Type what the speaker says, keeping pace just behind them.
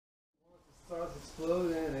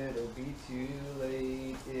explode and it'll be too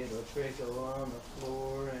late. It'll trickle on the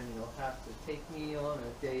floor and you'll have to take me on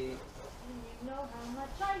a date. And you know how much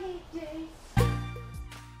I hate dates.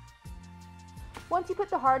 Once you put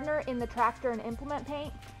the hardener in the tractor and implement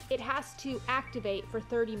paint, it has to activate for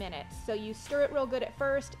 30 minutes. So you stir it real good at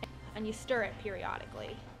first and you stir it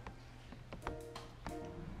periodically.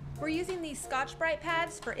 We're using these Scotch-Brite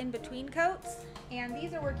pads for in-between coats, and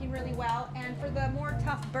these are working really well. And for the more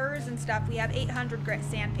tough burrs and stuff, we have 800 grit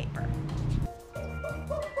sandpaper. In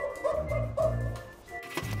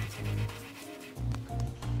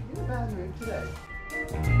the bathroom today.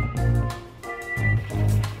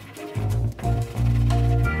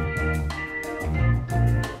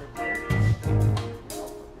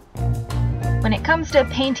 When it comes to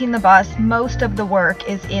painting the bus, most of the work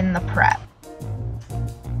is in the prep.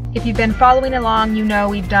 If you've been following along, you know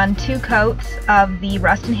we've done 2 coats of the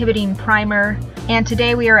rust inhibiting primer, and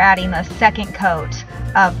today we are adding a second coat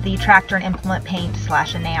of the tractor and implement paint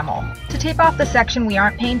 / enamel. To tape off the section we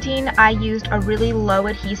aren't painting, I used a really low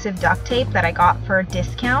adhesive duct tape that I got for a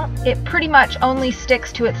discount. It pretty much only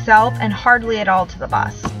sticks to itself and hardly at all to the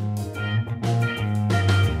bus.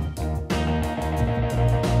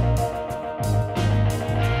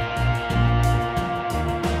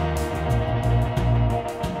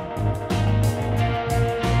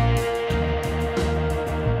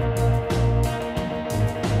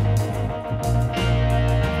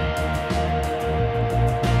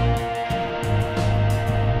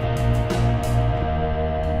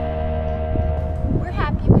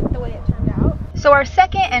 So our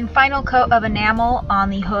second and final coat of enamel on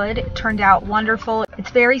the hood turned out wonderful. It's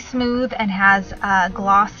very smooth and has a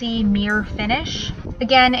glossy mirror finish.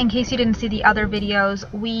 Again, in case you didn't see the other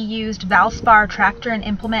videos, we used Valspar Tractor and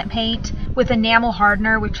implement paint with enamel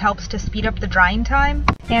hardener, which helps to speed up the drying time,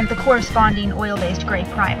 and the corresponding oil-based gray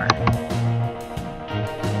primer.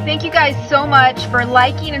 Thank you guys so much for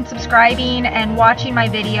liking and subscribing and watching my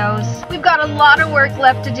videos. We've got a lot of work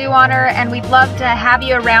left to do on her, and we'd love to have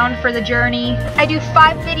you around for the journey. I do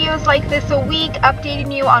 5 videos like this a week,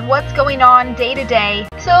 updating you on what's going on day to day.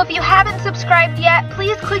 So if you haven't subscribed yet,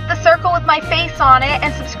 please click the circle with my face on it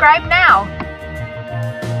and subscribe now.